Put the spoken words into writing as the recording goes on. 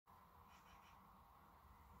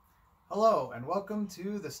Hello and welcome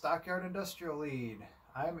to the Stockyard Industrial Lead.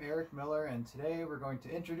 I'm Eric Miller and today we're going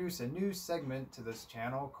to introduce a new segment to this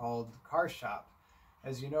channel called Car Shop.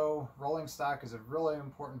 As you know, rolling stock is a really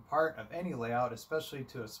important part of any layout, especially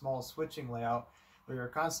to a small switching layout where you're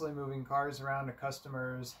constantly moving cars around to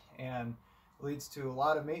customers and leads to a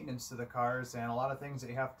lot of maintenance to the cars and a lot of things that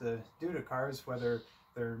you have to do to cars, whether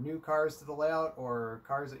they're new cars to the layout or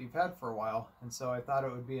cars that you've had for a while. And so I thought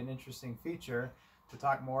it would be an interesting feature to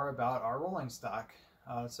talk more about our rolling stock.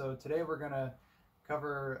 So today we're going to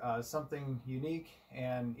cover something unique,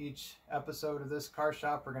 and each episode of this car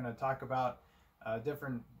shop we're going to talk about a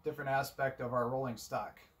different aspect of our rolling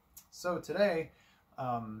stock. So today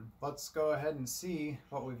let's go ahead and see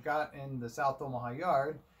what we've got in the South Omaha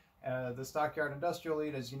yard. The Stockyard Industrial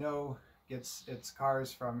Lead, as you know, gets its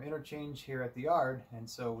cars from interchange here at the yard, and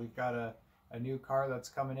so we've got a new car that's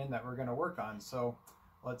coming in that we're going to work on. So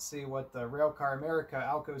let's see what the Railcar America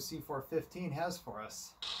Alco C415 has for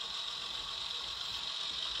us.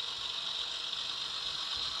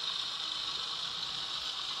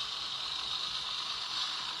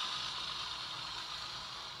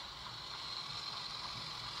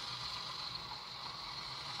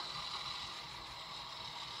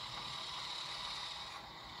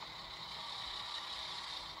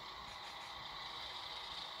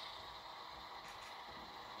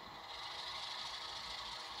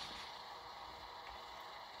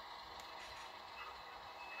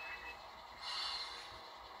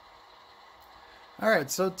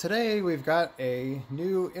 Alright, so today we've got a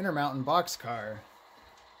new InterMountain boxcar.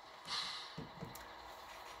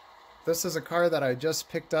 This is a car that I just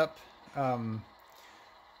picked up a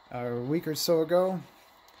week or so ago,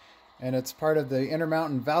 and it's part of the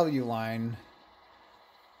InterMountain Value Line.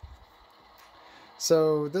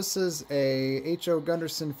 So this is a H.O.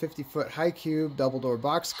 Gunderson 50-foot high cube double door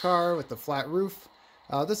boxcar with the flat roof.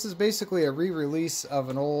 This is basically a re-release of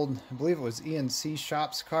an old, I believe it was E&C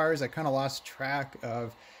Shops cars. I kind of lost track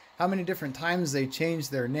of how many different times they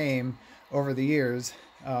changed their name over the years.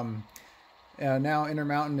 Now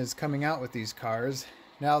InterMountain is coming out with these cars.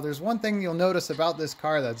 Now there's one thing you'll notice about this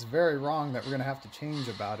car that's very wrong that we're going to have to change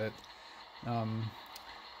about it.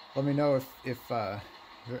 Let me know if there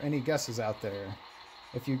are any guesses out there.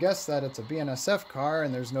 If you guess that it's a BNSF car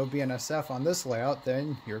and there's no BNSF on this layout,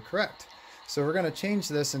 then you're correct. So we're going to change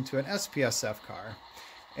this into an SPSF car.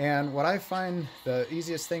 And what I find the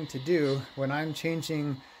easiest thing to do when I'm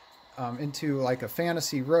changing into like a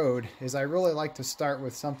fantasy road is I really like to start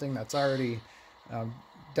with something that's already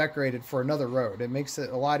decorated for another road. It makes it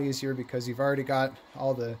a lot easier because you've already got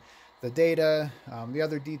all the data, the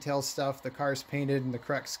other detail stuff, the car's painted in the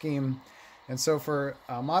correct scheme. And so for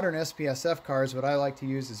modern SPSF cars, what I like to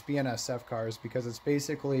use is BNSF cars because it's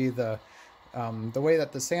basically the way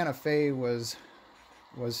that the Santa Fe was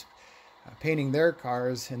painting their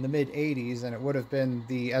cars in the mid-'80s, and it would have been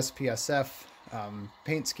the SPSF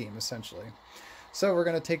paint scheme essentially. So we're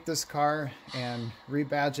going to take this car and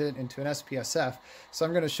rebadge it into an SPSF. So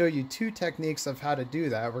I'm going to show you two techniques of how to do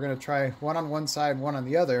that. We're going to try one on one side, one on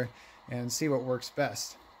the other, and see what works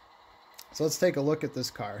best. So let's take a look at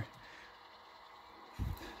this car.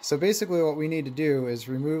 So basically what we need to do is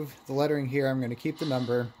remove the lettering here. I'm going to keep the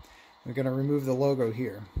number. We're going to remove the logo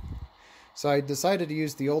here. So I decided to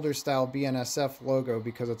use the older style BNSF logo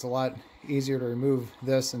because it's a lot easier to remove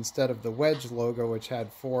this instead of the wedge logo, which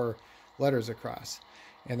had 4 letters across.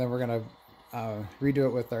 And then we're going to redo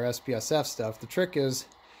it with our SPSF stuff. The trick is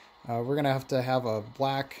we're going to have a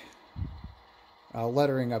black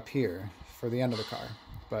lettering up here for the end of the car.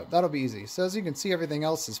 But that'll be easy. So as you can see, everything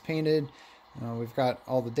else is painted. We've got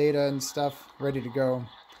all the data and stuff ready to go.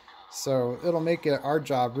 So it'll make our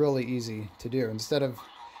job really easy to do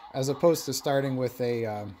as opposed to starting with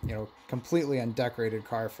a completely undecorated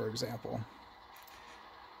car, for example.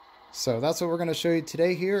 So that's what we're going to show you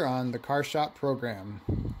today here on the Car Shop program.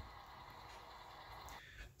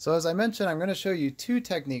 So as I mentioned, I'm going to show you 2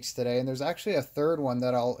 techniques today, and there's actually a third one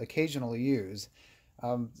that I'll occasionally use.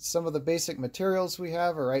 Some of the basic materials we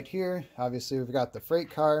have are right here. Obviously we've got the freight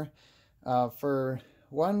car. For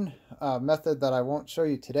one method that I won't show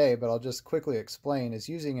you today, but I'll just quickly explain, is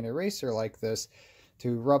using an eraser like this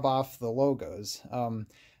to rub off the logos.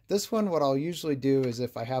 This one, what I'll usually do is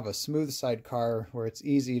if I have a smooth side car where it's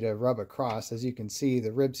easy to rub across, as you can see,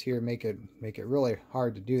 the ribs here make it really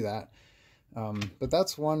hard to do that. But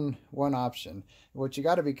that's one option. What you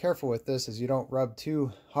got to be careful with this is you don't rub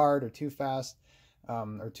too hard or too fast,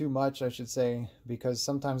 or too much, I should say, because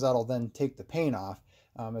sometimes that'll then take the paint off.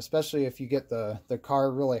 Especially if you get the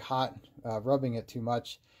car really hot, rubbing it too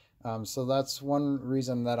much. So that's one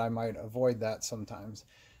reason that I might avoid that sometimes.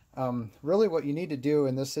 Really what you need to do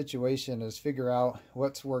in this situation is figure out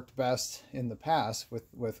what's worked best in the past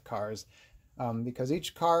with cars, because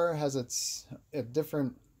each car has a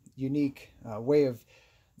different unique way of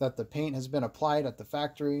that the paint has been applied at the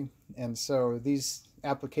factory, and so these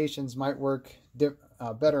applications might work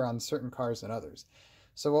better on certain cars than others.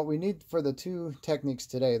 So what we need for the two techniques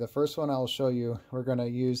today, the first one I'll show you, we're going to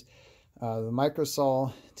use the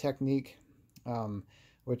microsol technique,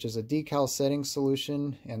 which is a decal setting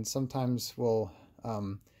solution, and sometimes we'll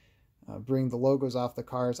bring the logos off the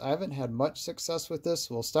cars. I haven't had much success with this.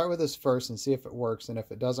 We'll start with this first and see if it works, and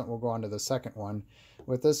if it doesn't, we'll go on to the second one.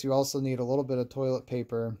 With this, you also need a little bit of toilet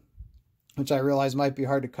paper, which I realize might be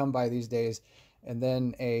hard to come by these days, and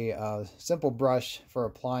then a simple brush for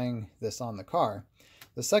applying this on the car.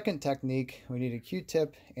 The second technique, we need a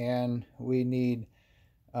Q-tip, and we need,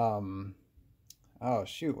 oh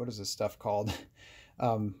shoot, what is this stuff called?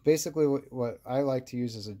 Basically what I like to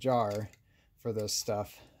use is a jar for this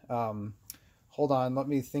stuff. Hold on, let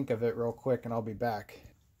me think of it real quick and I'll be back.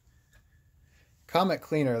 Comet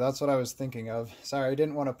cleaner, that's what I was thinking of. Sorry, I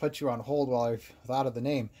didn't want to put you on hold while I thought of the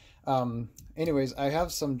name. Anyways, I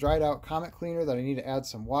have some dried out Comet cleaner that I need to add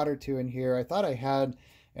some water to in here. I thought I had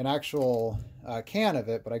an actual can of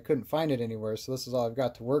it, but I couldn't find it anywhere, so this is all I've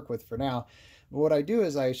got to work with for now. But what I do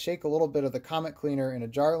is I shake a little bit of the Comet cleaner in a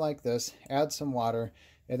jar like this, add some water,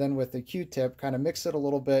 and then with the Q-tip kind of mix it a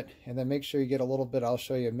little bit, and then make sure you get a little bit, I'll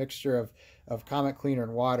show you a mixture of Comet cleaner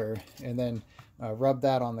and water, and then rub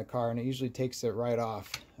that on the car, and it usually takes it right off.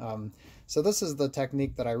 So this is the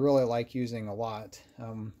technique that I really like using a lot,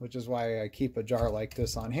 which is why I keep a jar like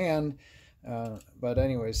this on hand. But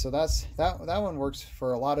anyways, so that one works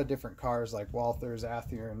for a lot of different cars like Walthers,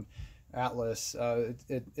 Athearn, Atlas.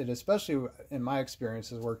 It especially in my experience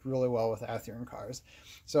has worked really well with Athearn cars.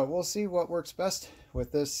 So we'll see what works best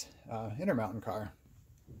with this InterMountain car.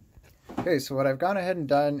 Okay, so what I've gone ahead and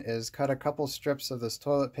done is cut a couple strips of this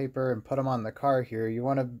toilet paper and put them on the car here. You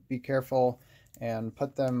want to be careful and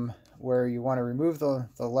put them where you want to remove the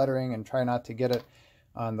lettering, and try not to get it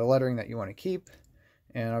on the lettering that you want to keep.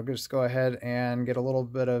 And I'll just go ahead and get a little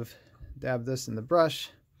bit of, dab this in the brush,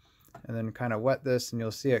 and then kind of wet this, and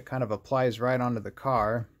you'll see it kind of applies right onto the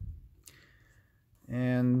car.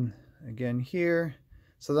 And again here.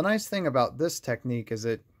 So the nice thing about this technique is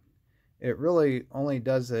it really only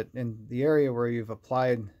does it in the area where you've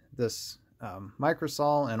applied this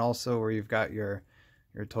microsol, and also where you've got your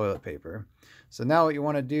toilet paper. So now what you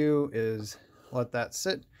want to do is let that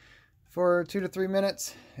sit for 2 to 3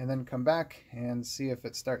 minutes, and then come back and see if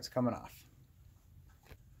it starts coming off.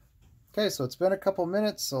 Okay, so it's been a couple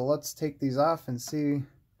minutes, so let's take these off and see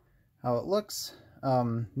how it looks.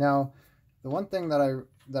 Now, the one thing that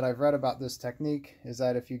I've read about this technique is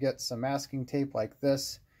that if you get some masking tape like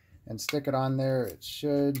this and stick it on there, it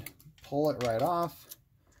should pull it right off.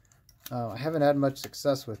 I haven't had much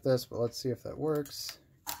success with this, but let's see if that works.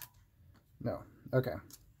 No. Okay.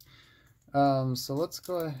 So let's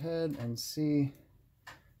go ahead and see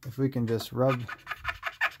if we can just rub.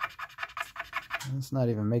 It's not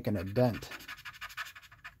even making a dent.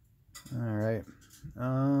 Alright.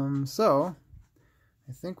 So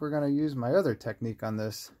I think we're going to use my other technique on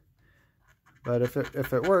this. But if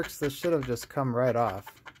it works, this should have just come right off.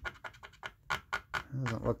 It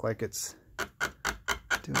doesn't look like it's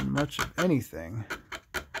doing much of anything.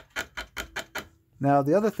 Now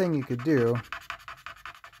the other thing you could do,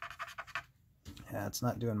 yeah, it's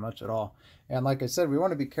not doing much at all. And like I said, we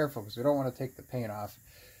want to be careful because we don't want to take the paint off.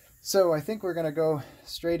 So I think we're going to go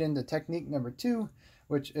straight into technique number 2,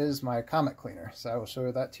 which is my Comet cleaner. So I will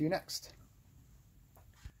show that to you next.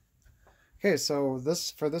 Okay, so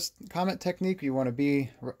for this Comet technique, you want to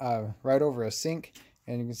be right over a sink.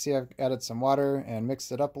 And you can see I've added some water and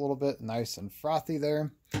mixed it up a little bit, nice and frothy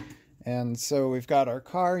there. And so we've got our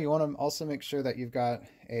car. You want to also make sure that you've got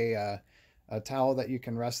a towel that you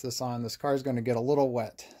can rest this on. This car is going to get a little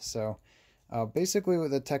wet. So basically what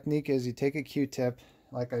the technique is, you take a Q-tip.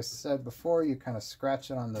 Like I said before, you kind of scratch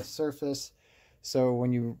it on the surface. So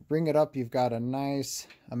when you bring it up, you've got a nice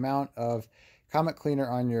amount of Comet cleaner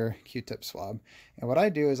on your Q-tip swab. And what I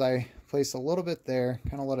do is I place a little bit there,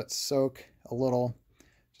 kind of let it soak a little,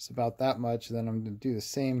 just about that much. Then I'm going to do the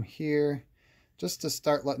same here, just to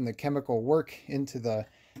start letting the chemical work into the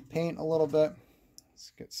paint a little bit.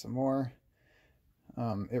 Let's get some more.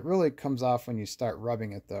 It really comes off when you start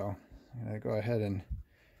rubbing it though. I'm going to go ahead and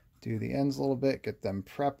do the ends a little bit, get them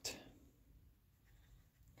prepped.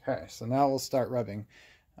 Okay, so now we'll start rubbing.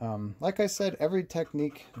 Like I said, every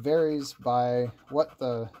technique varies by what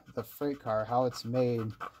the freight car, how it's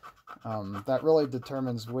made. That really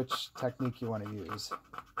determines which technique you want to use.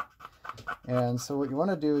 And so what you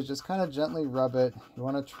want to do is just kind of gently rub it. You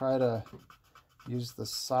want to try to use the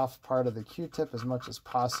soft part of the Q-tip as much as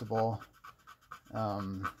possible.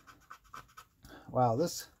 Wow,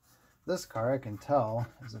 this car, I can tell,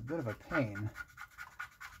 is a bit of a pain.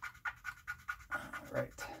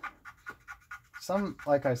 Right.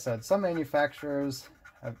 Like I said, some manufacturers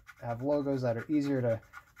have logos that are easier to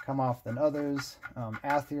come off than others.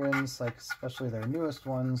 Atheron's, like especially their newest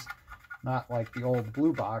ones, not like the old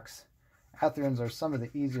blue box. Atheron's are some of the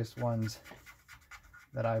easiest ones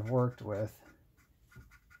that I've worked with.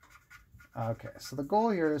 Okay, so the goal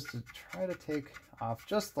here is to try to take off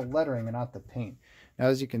just the lettering and not the paint. Now,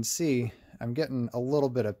 as you can see, I'm getting a little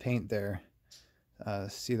bit of paint there.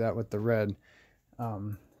 See that with the red.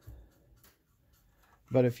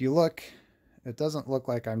 But if you look, it doesn't look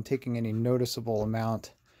like I'm taking any noticeable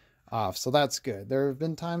amount off, so that's good. There have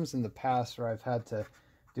been times in the past where I've had to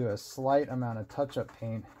do a slight amount of touch-up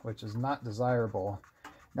paint, which is not desirable.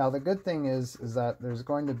 Now, the good thing is that there's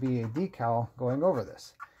going to be a decal going over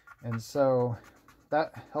this. And so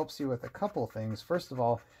that helps you with a couple things. First of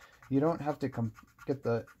all, you don't have to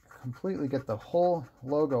completely get the whole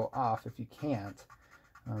logo off if you can't,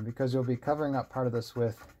 because you'll be covering up part of this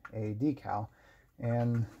with a decal.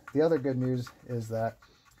 And the other good news is that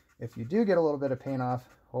if you do get a little bit of paint off,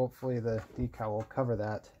 hopefully the decal will cover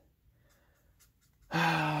that.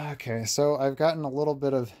 Okay, so I've gotten a little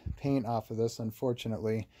bit of paint off of this,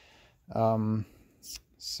 unfortunately.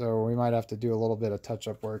 So we might have to do a little bit of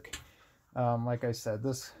touch-up work. Like I said,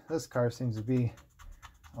 this car seems to be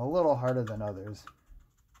a little harder than others.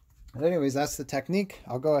 But anyways, that's the technique.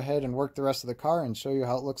 I'll go ahead and work the rest of the car and show you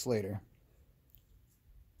how it looks later.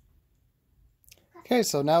 Okay,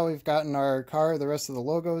 so now we've gotten our car, the rest of the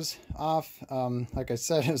logos off. Like I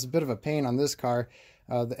said, it was a bit of a pain on this car.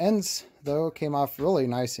 The ends, though, came off really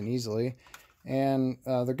nice and easily. And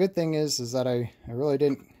the good thing is that I really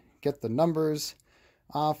didn't get the numbers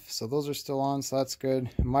off, so those are still on, so that's good.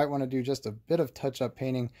 You might want to do just a bit of touch-up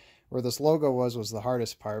painting. Where this logo was the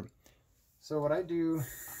hardest part. So what I do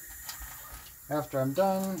after I'm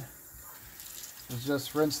done is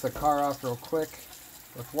just rinse the car off real quick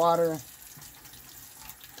with water.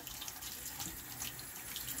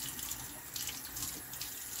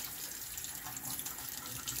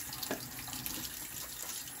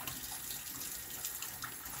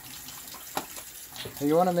 And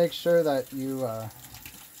you want to make sure that you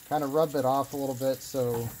kind of rub it off a little bit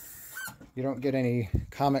so you don't get any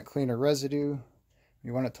Comet Cleaner residue.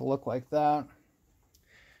 You want it to look like that.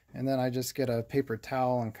 And then I just get a paper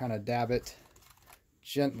towel and kind of dab it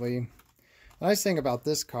gently. The nice thing about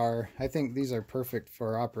this car, I think these are perfect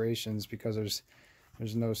for operations because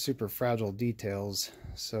there's no super fragile details.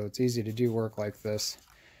 So it's easy to do work like this.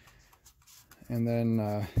 And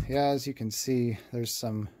then, yeah, as you can see, there's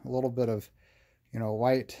a little bit of,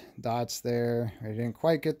 white dots there. I didn't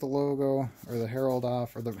quite get the logo or the herald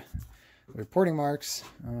off, or the reporting marks.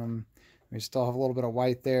 We still have a little bit of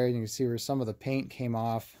white there. You can see where some of the paint came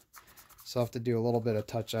off, so I'll have to do a little bit of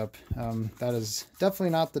touch up. That is definitely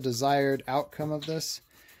not the desired outcome of this,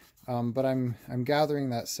 but I'm gathering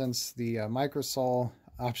that since the microsol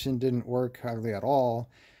option didn't work hardly at all,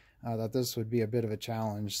 that this would be a bit of a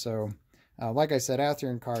challenge. So like I said,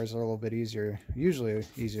 Atheron cars are a little bit usually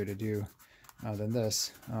easier to do than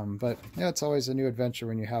this, but yeah, it's always a new adventure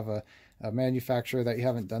when you have a manufacturer that you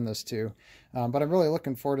haven't done this to. But I'm really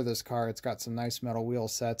looking forward to this car. It's got some nice metal wheel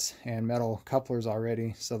sets and metal couplers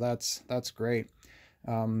already, so that's great.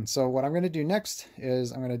 So what I'm going to do next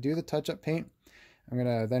is I'm going to do the touch-up paint. I'm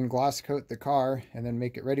going to then gloss coat the car and then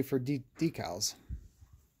make it ready for decals.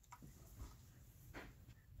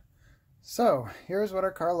 So here's what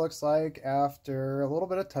our car looks like after a little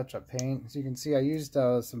bit of touch-up paint. As you can see, I used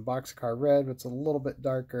some boxcar red, but it's a little bit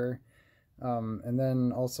darker. And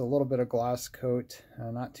then also a little bit of gloss coat,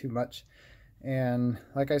 not too much. And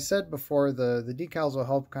like I said before, the decals will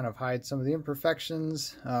help kind of hide some of the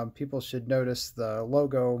imperfections. People should notice the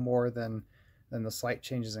logo more than the slight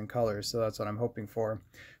changes in colors, so that's what I'm hoping for.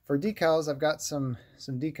 For decals, I've got some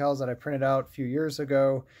decals that I printed out a few years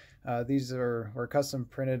ago. These were custom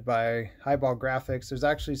printed by Highball Graphics. There's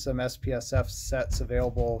actually some SPSF sets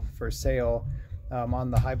available for sale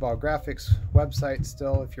on the Highball Graphics website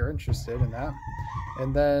still, if you're interested in that.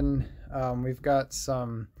 And then we've got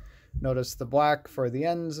notice the black for the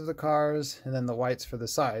ends of the cars and then the whites for the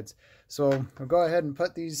sides. So we'll go ahead and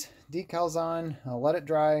put these decals on. I'll let it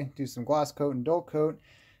dry, do some gloss coat and dull coat,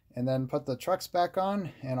 and then put the trucks back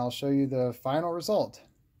on, and I'll show you the final result.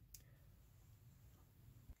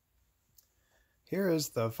 Here is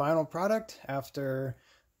the final product after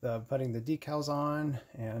putting the decals on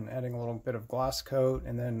and adding a little bit of gloss coat,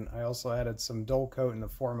 and then I also added some dull coat in the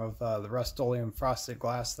form of the Rust-Oleum frosted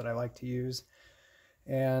glass that I like to use.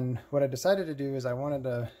 And what I decided to do is I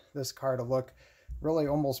wanted this car to look really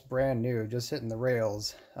almost brand new, just hitting the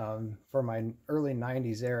rails. For my early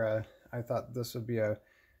 90s era, I thought this would be a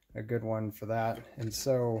good one for that. And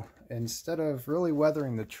so instead of really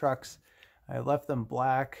weathering the trucks, I left them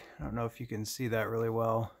black. I don't know if you can see that really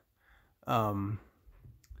well.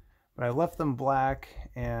 But I left them black,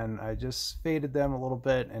 and I just faded them a little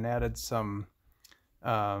bit and added some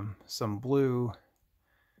blue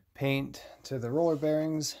paint to the roller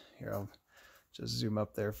bearings. Here, I'll just zoom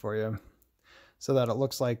up there for you, so that it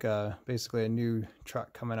looks like basically a new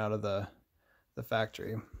truck coming out of the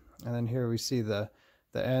factory. And then here we see the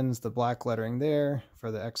ends, the black lettering there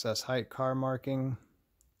for the excess height car marking.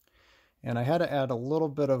 And I had to add a little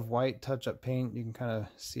bit of white touch-up paint. You can kind of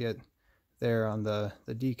see it there on the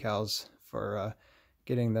decals for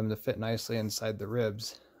getting them to fit nicely inside the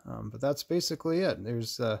ribs. But that's basically it.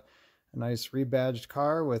 There's a nice rebadged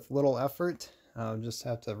car with little effort. Just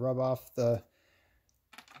have to rub off the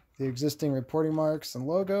existing reporting marks and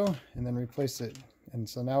logo and then replace it. And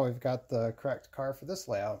so now we've got the correct car for this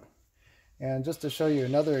layout. And just to show you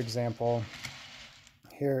another example,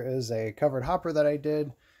 here is a covered hopper that I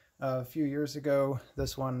did a few years ago.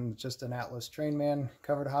 This one, just an Atlas Trainman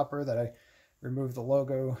covered hopper that I removed the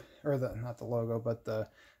logo, or not the logo, but the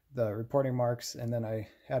reporting marks, and then I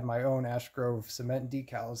had my own Ash Grove cement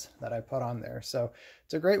decals that I put on there. So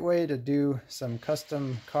it's a great way to do some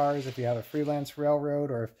custom cars if you have a freelance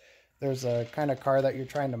railroad, or if there's a kind of car that you're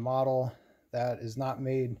trying to model that is not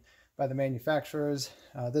made by the manufacturers.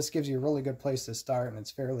 This gives you a really good place to start, and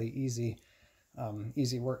it's fairly easy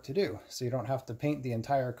work to do, so you don't have to paint the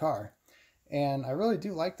entire car. And I really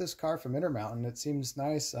do like this car from InterMountain. It seems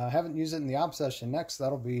nice. I haven't used it in the obsession next.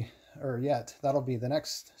 That'll be the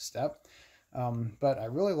next step. But I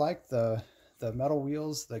really like the metal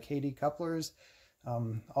wheels, the KD couplers.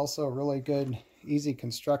 Also really good, easy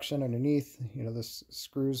construction underneath. You know, this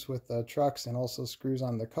screws with the trucks and also screws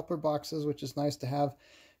on the coupler boxes, which is nice to have.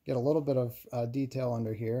 Get a little bit of detail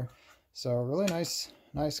under here. So really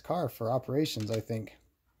nice car for operations, I think.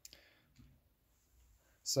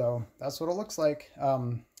 So that's what it looks like.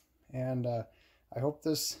 I hope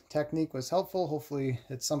this technique was helpful. Hopefully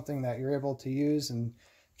it's something that you're able to use and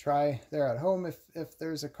try there at home if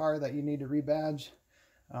there's a car that you need to rebadge.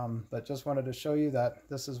 But just wanted to show you that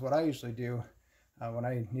this is what I usually do when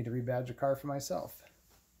I need to rebadge a car for myself.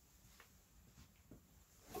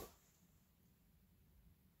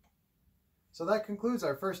 So that concludes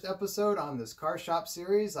our first episode on this car shop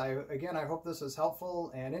series. I hope this was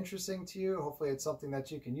helpful and interesting to you. Hopefully it's something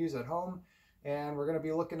that you can use at home. And we're going to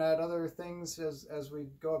be looking at other things as we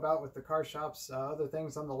go about with the car shops, other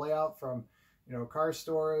things on the layout, from car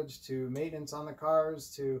storage to maintenance on the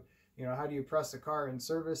cars to how do you press a car in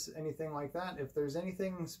service, anything like that. If there's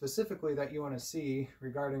anything specifically that you want to see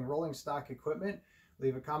regarding rolling stock equipment,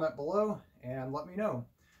 leave a comment below and let me know.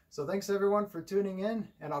 So thanks everyone for tuning in,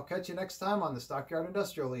 and I'll catch you next time on the Stockyard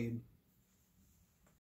Industrial Lead.